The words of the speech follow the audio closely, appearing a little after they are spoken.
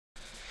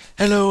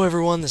Hello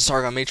everyone, this is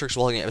Argon Matrix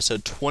welcome to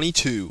episode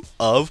 22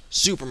 of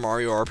Super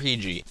Mario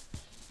RPG.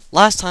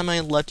 Last time I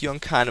left you on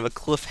kind of a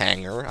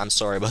cliffhanger. I'm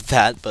sorry about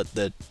that, but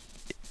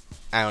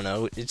I don't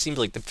know, it seems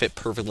like they fit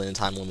perfectly in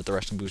time limit with the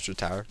rest of Booster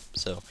Tower,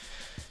 so.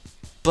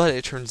 But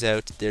it turns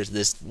out there's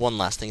this one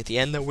last thing at the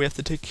end that we have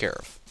to take care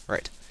of.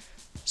 Right.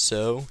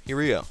 So, here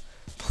we go.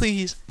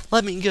 Please,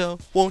 let me go,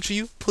 won't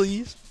you?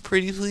 Please?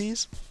 Pretty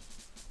please?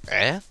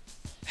 Eh?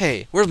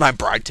 Hey, where's my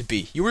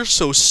bride-to-be? You were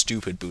so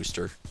stupid,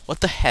 Booster.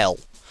 What the hell?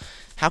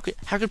 How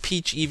could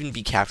Peach even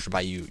be captured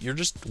by you? You're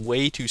just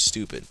way too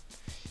stupid.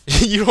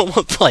 You don't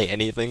want to play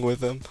anything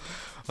with him?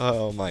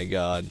 Oh my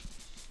god.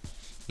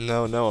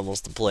 No one wants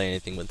to play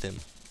anything with him.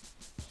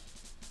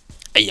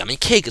 A yummy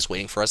cake is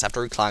waiting for us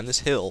after we climb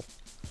this hill.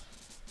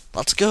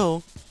 Let's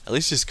go. At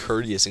least he's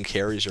courteous and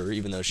carries her,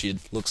 even though she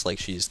looks like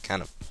she's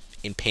kind of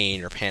in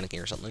pain or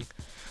panicking or something.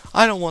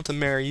 I don't want to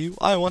marry you.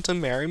 I want to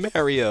marry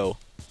Mario.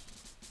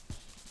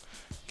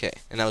 Okay,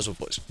 and that was a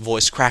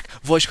voice crack.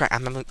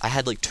 I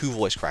had like 2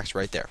 voice cracks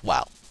right there.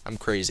 Wow, I'm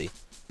crazy.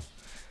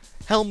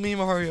 Help me,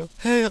 Mario.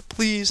 Hey,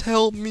 please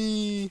help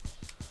me.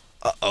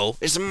 Uh-oh,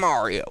 it's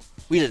Mario.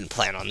 We didn't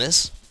plan on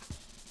this.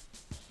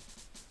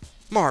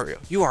 Mario,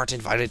 you aren't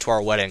invited to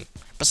our wedding.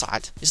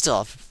 Besides,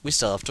 we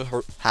still have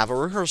to have a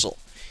rehearsal.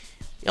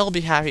 I'll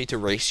be happy to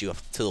race you up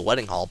to the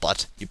wedding hall,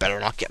 but you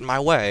better not get in my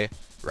way.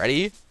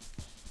 Ready?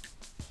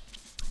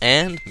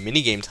 And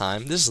minigame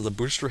time. This is the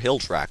Booster Hill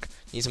track.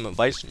 Need some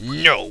advice?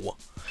 No!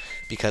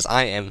 Because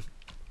I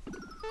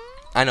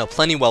know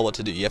plenty well what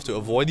to do. You have to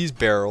avoid these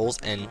barrels,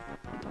 and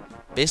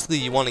basically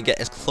you want to get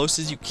as close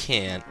as you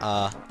can.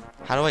 How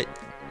do I...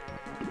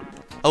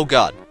 Oh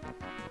god.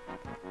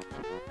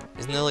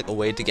 Isn't there like a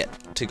way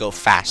to go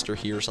faster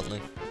here or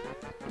something?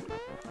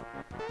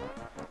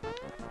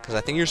 Because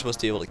I think you're supposed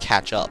to be able to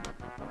catch up.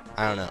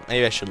 I don't know.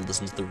 Maybe I should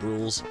listen to the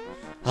rules.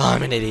 Oh,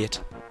 I'm an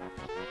idiot.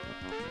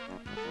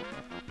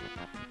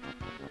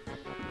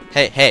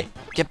 Hey,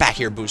 get back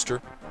here,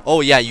 Booster. Oh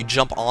yeah, you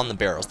jump on the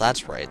barrels.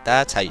 That's right.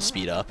 That's how you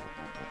speed up.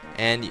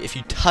 And if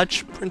you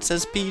touch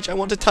Princess Peach, I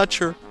want to touch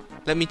her.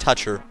 Let me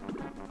touch her.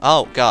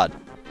 Oh god.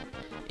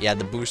 Yeah,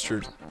 the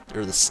boosters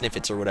or the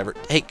sniffets or whatever.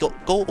 Hey, go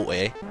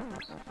away.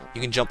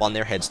 You can jump on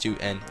their heads too,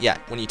 and yeah,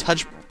 when you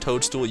touch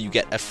Toadstool, you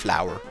get a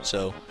flower.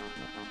 So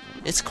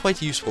it's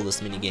quite useful,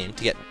 this mini game,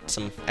 to get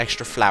some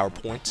extra flower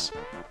points.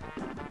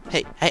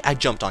 Hey, I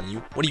jumped on you.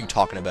 What are you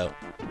talking about?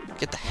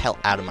 Get the hell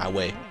out of my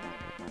way.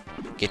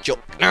 Get your...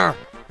 I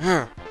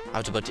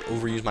was about to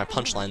overuse my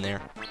punchline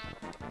there.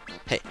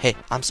 Hey,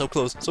 I'm so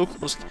close, so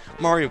close.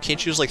 Mario,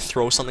 can't you just, like,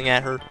 throw something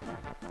at her?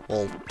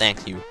 Well,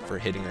 thank you for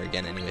hitting her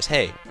again anyways.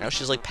 Hey, now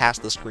she's, like,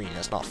 past the screen.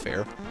 That's not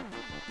fair.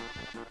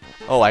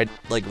 Oh, I,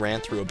 like, ran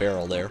through a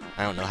barrel there.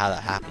 I don't know how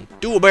that happened.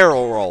 Do a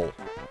barrel roll!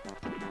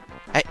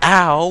 Hey,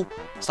 ow!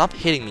 Stop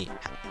hitting me.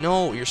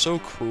 No, you're so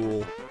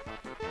cruel.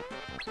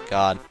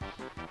 God.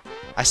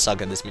 I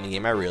suck at this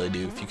minigame. I really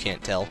do, if you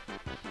can't tell.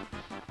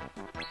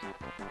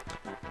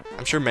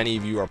 I'm sure many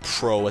of you are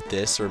pro at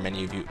this, or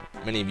many of you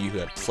who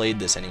have played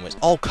this anyways.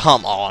 Oh,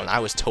 come on! I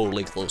was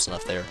totally close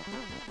enough there.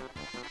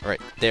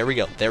 Alright, there we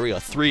go. 3,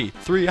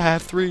 I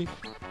have 3.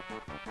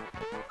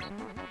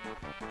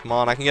 Come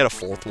on, I can get a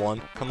 4th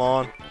one. Come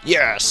on.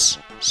 Yes!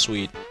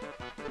 Sweet.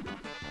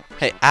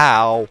 Hey,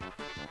 ow!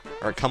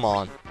 Alright, come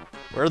on.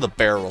 Where are the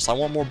barrels? I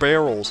want more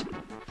barrels.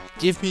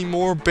 Give me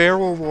more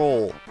barrel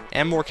roll.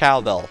 And more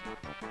cowbell.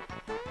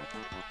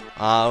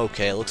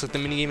 Okay, looks like the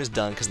minigame is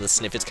done because the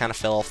sniffets kind of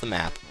fell off the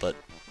map, but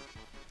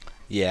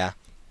yeah.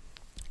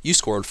 You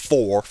scored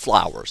 4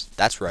 flowers.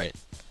 That's right.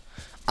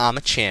 I'm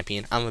a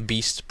champion. I'm a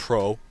beast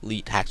pro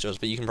elite hacksters,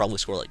 but you can probably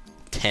score like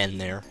 10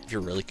 there if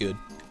you're really good.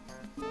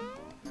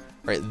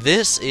 Right,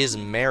 this is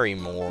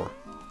Marrymore.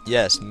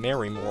 Yes,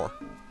 Marrymore.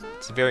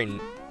 It's a very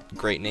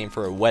great name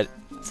for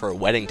a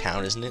wedding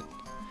town, isn't it?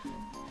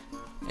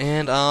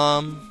 And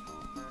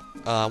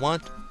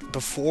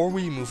before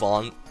we move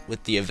on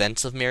with the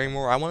events of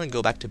Marrymore, I want to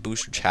go back to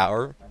Booster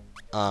Tower.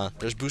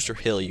 There's Booster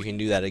Hill. You can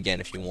do that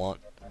again if you want.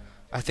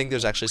 I think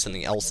there's actually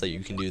something else that you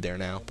can do there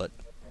now, but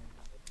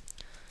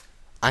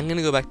I'm going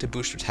to go back to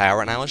Booster Tower,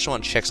 and I just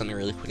want to check something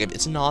really quick. If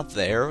it's not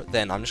there,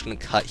 then I'm just going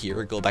to cut here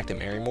and go back to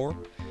Marrymore.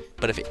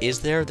 But if it is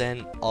there,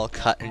 then I'll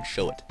cut and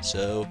show it.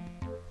 So,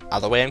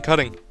 either way, I'm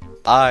cutting.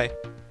 Bye.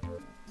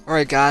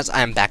 Alright guys,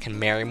 I am back in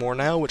Marrymore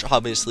now, which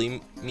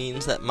obviously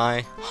means that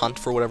my hunt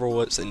for whatever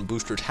was in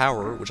Booster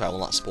Tower, which I will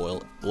not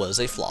spoil, was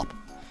a flop.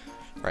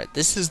 Alright,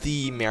 this is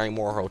the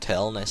Marrymore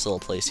Hotel, nice little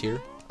place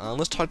here.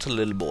 Let's talk to the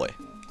little boy.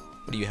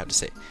 What do you have to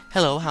say?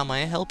 Hello, how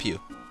may I help you?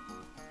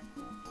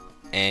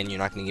 And you're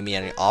not going to give me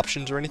any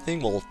options or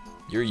anything? Well,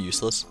 you're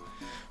useless.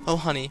 Oh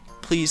honey,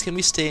 please can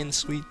we stay in the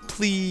suite?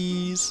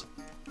 Please?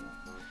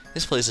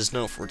 This place is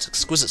known for its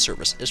exquisite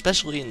service,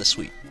 especially in the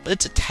suite, but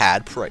it's a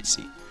tad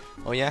pricey.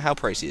 Oh yeah, how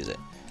pricey is it?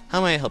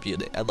 How may I help you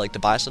today? I'd like to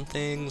buy some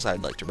things,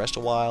 I'd like to rest a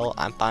while,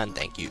 I'm fine,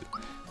 thank you.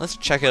 Let's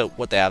check out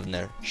what they have in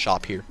their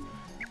shop here.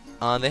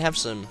 They have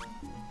some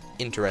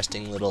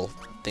interesting little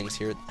things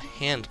here. A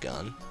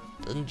handgun.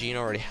 Doesn't Gene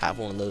already have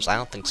one of those? I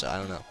don't think so, I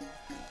don't know.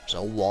 There's a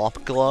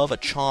Womp Glove, a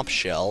Chomp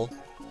Shell.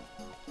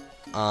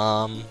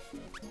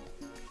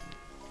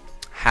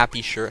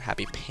 Happy shirt,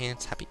 happy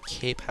pants, happy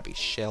cape, happy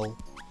shell.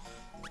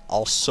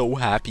 All so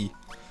happy.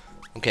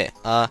 Okay,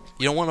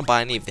 you don't want to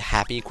buy any of the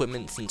happy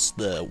equipment since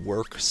the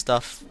work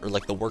stuff, or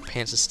like the work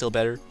pants is still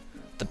better.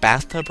 The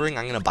bathtub ring,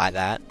 I'm gonna buy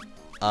that.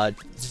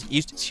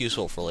 It's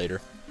useful for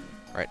later.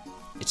 Alright,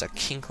 it's a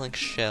Kinklink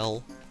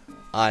shell.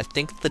 I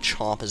think the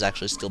chomp is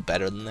actually still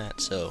better than that,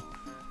 so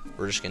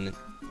we're just gonna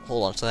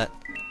hold on to that.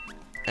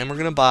 And we're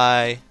gonna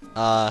buy,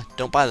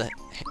 don't buy the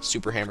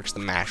super hammer because the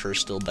masher is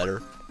still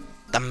better.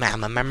 The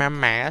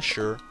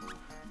masher.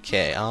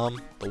 Okay,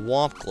 the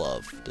womp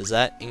glove. Does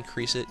that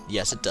increase it?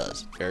 Yes, it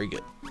does. Very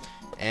good.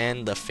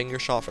 And the finger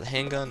shot for the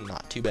handgun,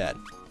 not too bad.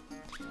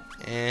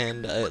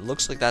 And it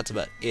looks like that's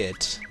about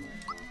it.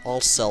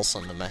 I'll sell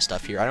some of my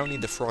stuff here. I don't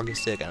need the froggy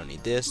stick. I don't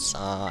need this.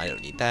 I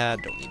don't need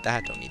that. Don't need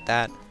that. Don't need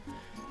that.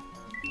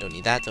 Don't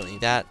need that. Don't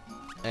need that.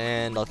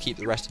 And I'll keep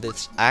the rest of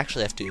this. I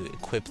actually have to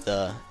equip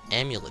the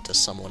amulet to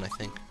someone, I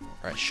think.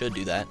 Or I should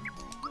do that.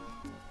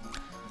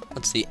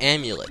 What's the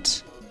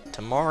amulet?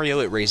 To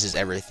Mario, it raises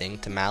everything.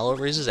 To Mallow, it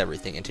raises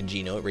everything. And to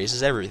Geno, it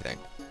raises everything.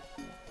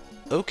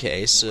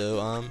 Okay,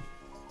 so,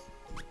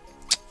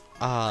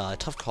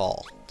 tough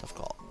call. Tough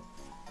call.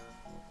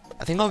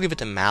 I think I'll give it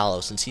to Mallow,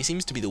 since he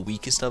seems to be the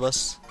weakest of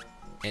us.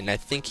 And I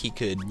think he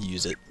could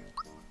use it.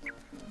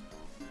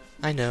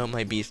 I know, it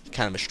might be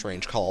kind of a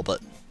strange call,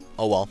 but,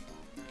 oh well.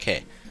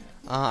 Okay.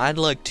 I'd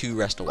like to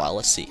rest a while.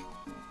 Let's see.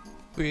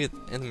 We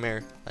in the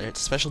mayor.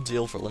 It's a special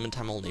deal for limited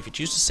time only. If you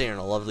choose to stay in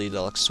a lovely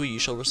deluxe suite, you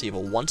shall receive a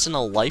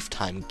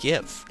once-in-a-lifetime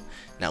gift.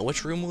 Now,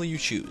 which room will you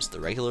choose? The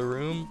regular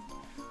room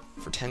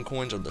for 10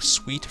 coins or the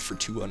suite for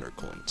 200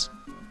 coins?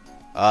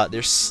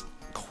 There's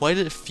quite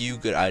a few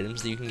good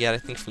items that you can get, I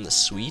think, from the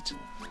suite.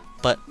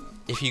 But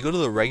if you go to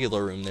the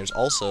regular room, there's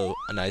also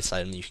a nice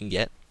item that you can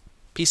get.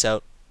 Peace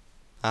out.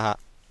 Haha.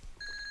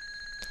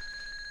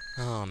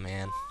 Oh,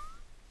 man.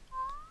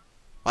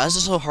 Why is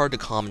it so hard to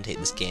commentate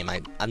this game?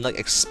 I'm like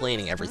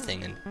explaining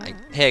everything, and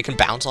hey, I can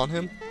bounce on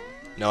him?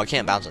 No, I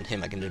can't bounce on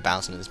him, I can just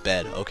bounce on his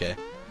bed, okay.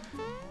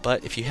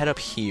 But if you head up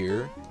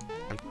here,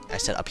 I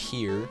said up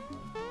here,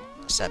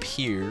 I said up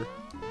here,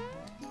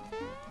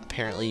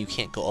 apparently you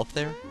can't go up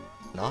there?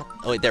 Not?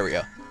 Oh wait, there we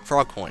go.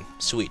 Frog coin,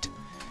 sweet.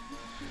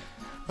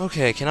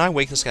 Okay, can I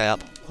wake this guy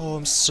up? Oh,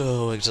 I'm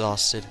so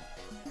exhausted.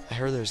 I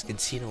heard there's a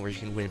casino where you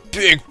can win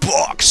big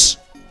bucks!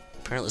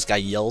 Apparently this guy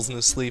yells in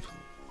his sleep.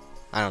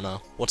 I don't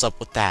know. What's up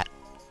with that?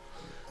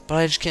 But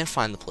I just can't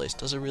find the place.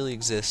 Does it really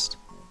exist?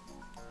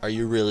 Are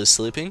you really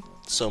sleeping?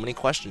 So many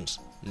questions.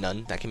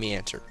 None that can be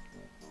answered.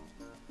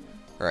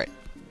 Alright.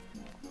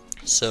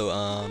 So,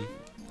 I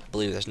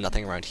believe there's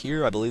nothing around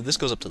here. I believe this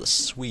goes up to the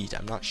suite.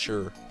 I'm not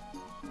sure.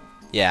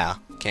 Yeah,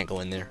 can't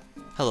go in there.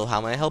 Hello, how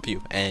may I help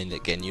you? And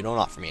again, you don't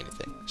offer me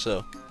anything.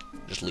 So,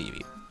 just leave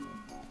you.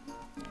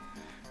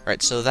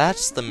 Alright, so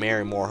that's the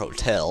Marrymore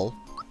Hotel.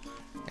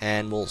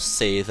 And we'll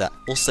save that.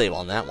 We'll save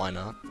on that, why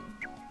not?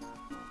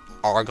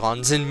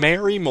 Argon's in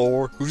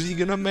Marrymore. Who's he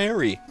gonna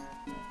marry?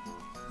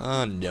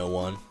 No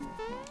one.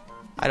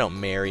 I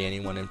don't marry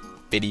anyone in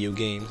video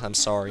games. I'm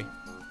sorry.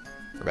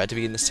 We're about to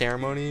begin the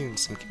ceremony and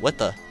some. What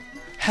the?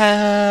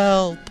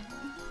 Help!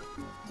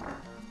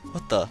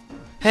 What the?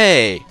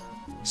 Hey!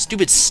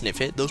 Stupid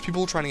Sniffit. Those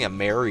people are trying to get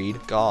married.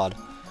 God.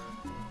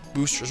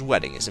 Booster's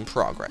wedding is in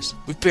progress.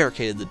 We've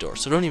barricaded the door,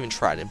 so don't even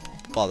try to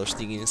bother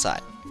sneaking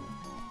inside.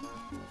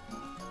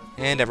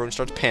 And everyone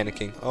starts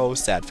panicking. Oh,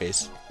 sad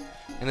face.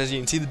 And as you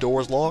can see, the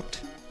door is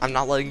locked. I'm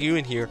not letting you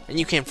in here, and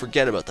you can't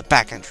forget about the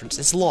back entrance.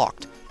 It's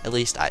locked. At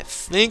least I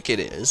think it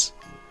is.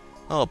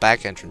 Oh,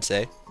 back entrance,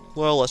 eh?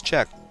 Well, let's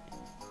check.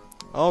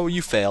 Oh,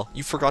 you fail.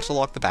 You forgot to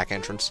lock the back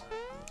entrance.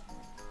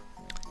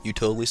 You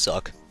totally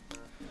suck.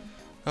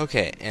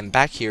 Okay, and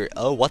back here.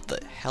 Oh, what the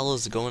hell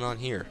is going on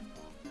here?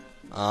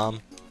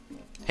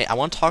 Hey, I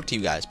want to talk to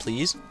you guys,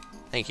 please.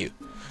 Thank you.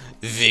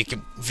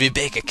 We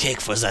bake a cake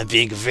for the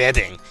big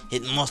wedding.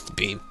 It must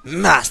be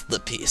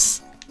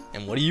masterpiece.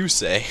 And what do you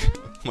say?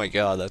 Oh my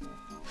god,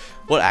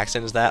 what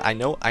accent is that? I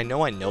know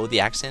the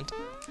accent,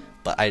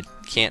 but I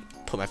can't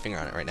put my finger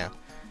on it right now.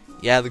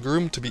 Yeah, the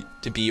groom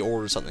to be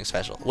ordered something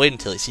special. Wait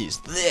until he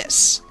sees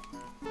this.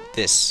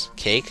 This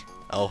cake.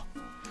 Oh.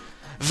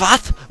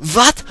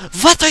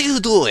 What are you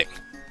doing?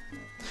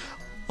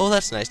 Oh,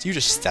 that's nice. You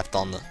just stepped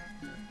on the.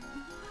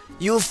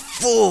 You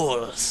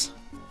fools!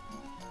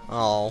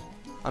 Oh,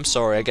 I'm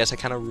sorry. I guess I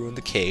kind of ruined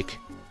the cake,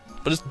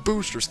 but it's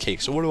Booster's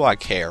cake, so what do I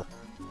care?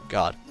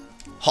 God.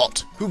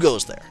 Halt! Who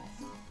goes there?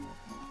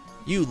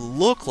 You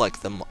look like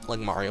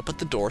Mario, but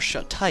the door's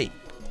shut tight.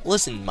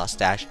 Listen,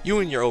 Mustache, you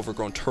and your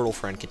overgrown turtle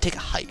friend can take a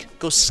hike.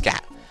 Go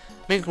scat.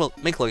 Make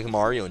like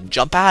Mario and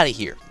jump out of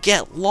here.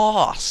 Get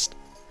lost.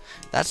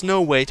 That's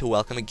no way to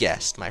welcome a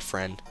guest, my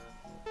friend.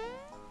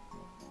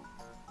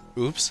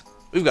 Oops.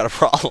 We've got a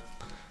problem.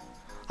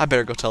 I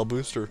better go tell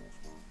Booster.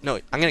 No,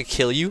 I'm gonna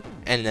kill you,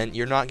 and then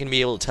you're not gonna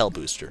be able to tell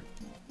Booster.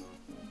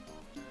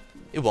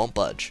 It won't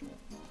budge.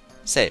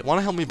 Say,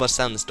 wanna help me bust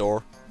down this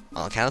door?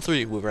 On the count of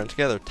 3, we'll run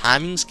together.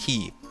 Timing's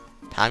key.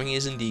 Timing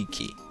is indeed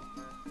key.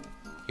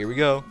 Here we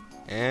go.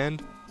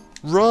 And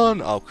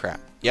run! Oh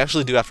crap. You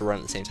actually do have to run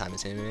at the same time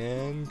as him.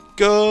 And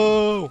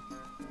go!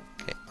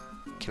 Okay.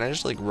 Can I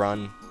just, like,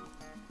 run?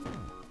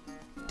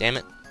 Damn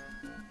it.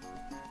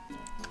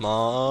 Come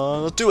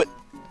on, let's do it!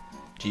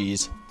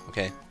 Jeez.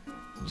 Okay.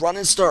 Run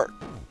and start!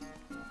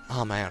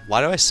 Oh, man.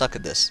 Why do I suck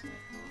at this?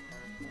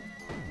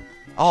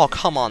 Oh,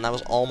 come on. That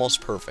was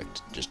almost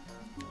perfect. Just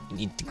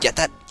need to get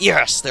that.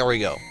 Yes! There we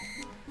go.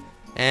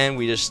 And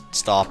we just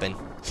stop, and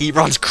he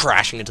runs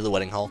crashing into the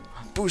wedding hall.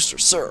 Booster,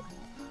 sir.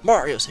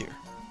 Mario's here.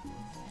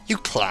 You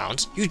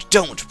clowns, you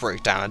don't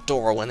break down a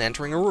door when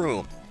entering a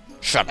room.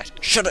 Shut it.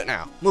 Shut it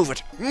now. Move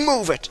it.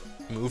 Move it.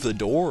 Move the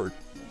door.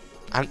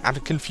 I'm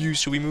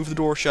confused. Should we move the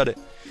door or shut it?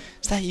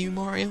 Is that you,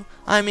 Mario?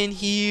 I'm in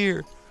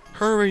here.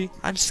 Hurry.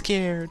 I'm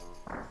scared.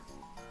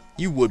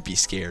 You would be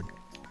scared.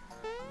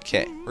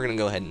 Okay, we're going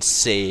to go ahead and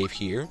save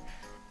here.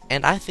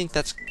 And I think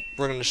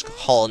we're going to just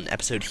call it an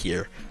episode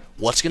here.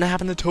 What's going to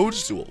happen to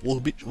Toadstool?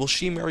 Will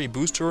she marry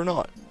Booster or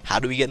not? How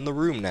do we get in the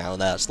room now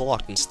that's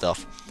locked and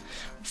stuff?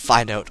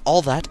 Find out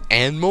all that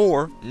and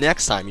more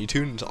next time you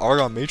tune into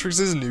Argon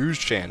Matrix's news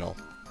channel.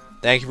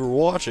 Thank you for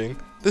watching.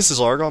 This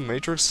is Argon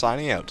Matrix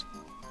signing out.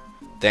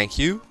 Thank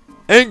you,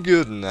 and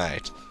good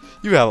night.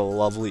 You have a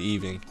lovely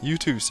evening. You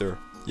too, sir.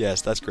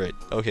 Yes, that's great.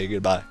 Okay,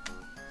 goodbye.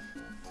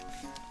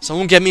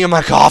 Someone get me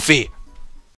my coffee!